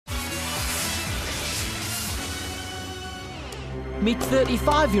meet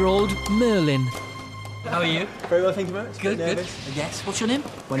 35-year-old Merlin. How are you? Very well, thank you very much. Good, good. Yes, what's your name?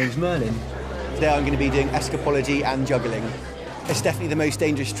 My name's Merlin. Today I'm going to be doing escapology and juggling. It's definitely the most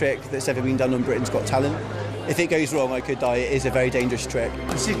dangerous trick that's ever been done on Britain's Got Talent. If it goes wrong, I could die. It is a very dangerous trick.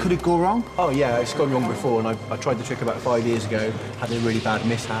 Could it go wrong? Oh yeah, it's gone wrong before, and I tried the trick about 5 years ago, had a really bad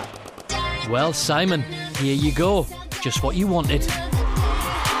mishap. Well, Simon, here you go. Just what you wanted.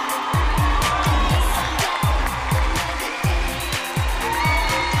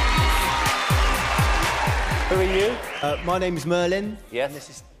 Who are you? My name's Merlin. Yes. And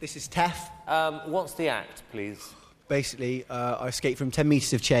this is Tef. What's the act, please? Basically, I escape from 10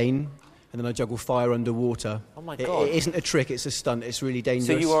 metres of chain, and then I juggle fire underwater. Oh my God. It isn't a trick, it's a stunt. It's really dangerous.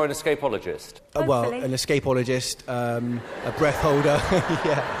 So you are an escapologist? Well, an escapologist, a breath holder,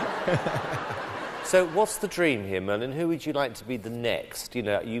 yeah. So what's the dream here, Merlin? Who would you like to be the next? You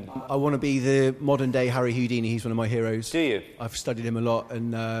know, I want to be the modern-day Harry Houdini. He's one of my heroes. Do you? I've studied him a lot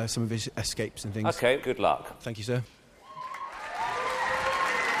and some of his escapes and things. OK, good luck. Thank you, sir.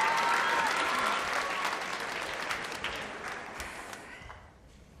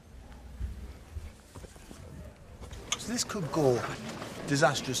 So this could go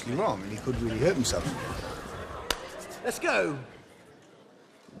disastrously wrong and he could really hurt himself. Let's go!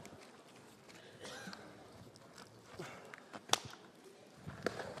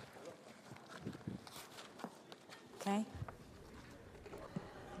 Okay.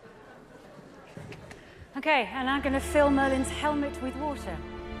 Okay, and I'm going to fill Merlin's helmet with water.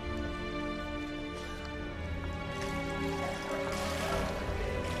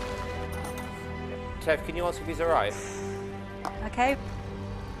 Tev, can you ask if he's all right? Okay.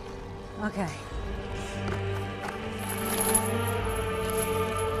 Okay.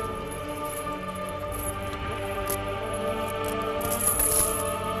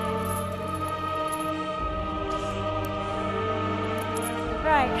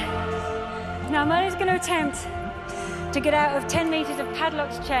 Right. Now Merlin's going to attempt to get out of 10 metres of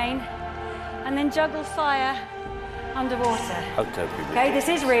padlocked chain and then juggle fire underwater. Oh, don't be ridiculous. Okay, this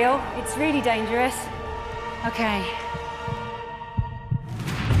is real. It's really dangerous. Okay.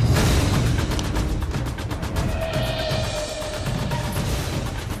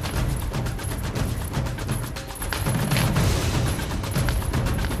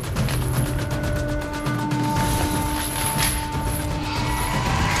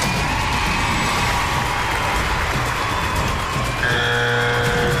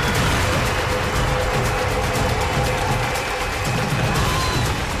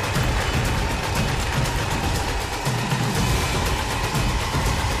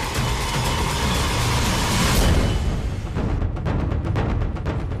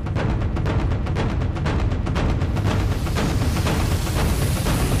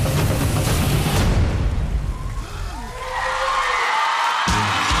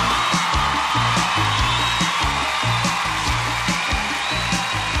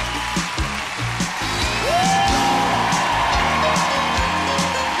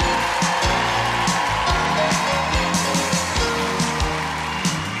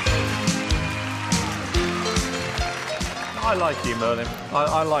 I like you, Merlin.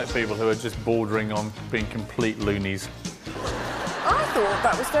 I like people who are just bordering on being complete loonies. I thought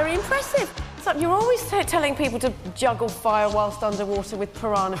that was very impressive. So you're always telling people to juggle fire whilst underwater with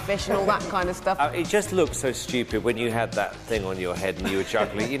piranha fish and all that kind of stuff. It just looked so stupid when you had that thing on your head and you were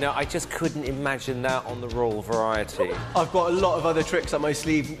juggling. You know, I just couldn't imagine that on the Royal Variety. I've got a lot of other tricks up my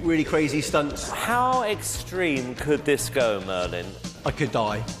sleeve, really crazy stunts. How extreme could this go, Merlin? I could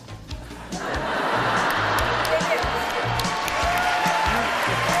die.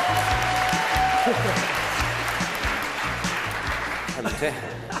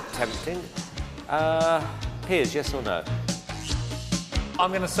 Tempting. Piers, yes or no? I'm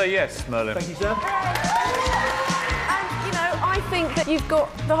going to say yes, Merlin. Thank you, sir. And, you know, I think that you've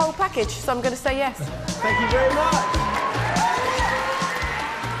got the whole package, so I'm going to say yes. Thank you very much.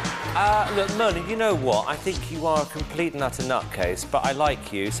 Look, Merlin, you know what? I think you are a complete and utter nutcase, but I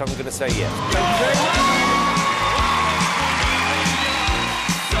like you, so I'm going to say yes. Thank you very much.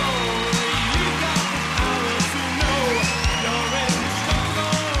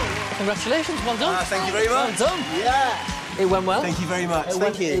 Congratulations, well done. Thank you very much. Well done. Yeah. It went well. Thank you very much.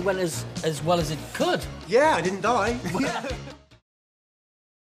 It went as well as it could. Yeah, I didn't die.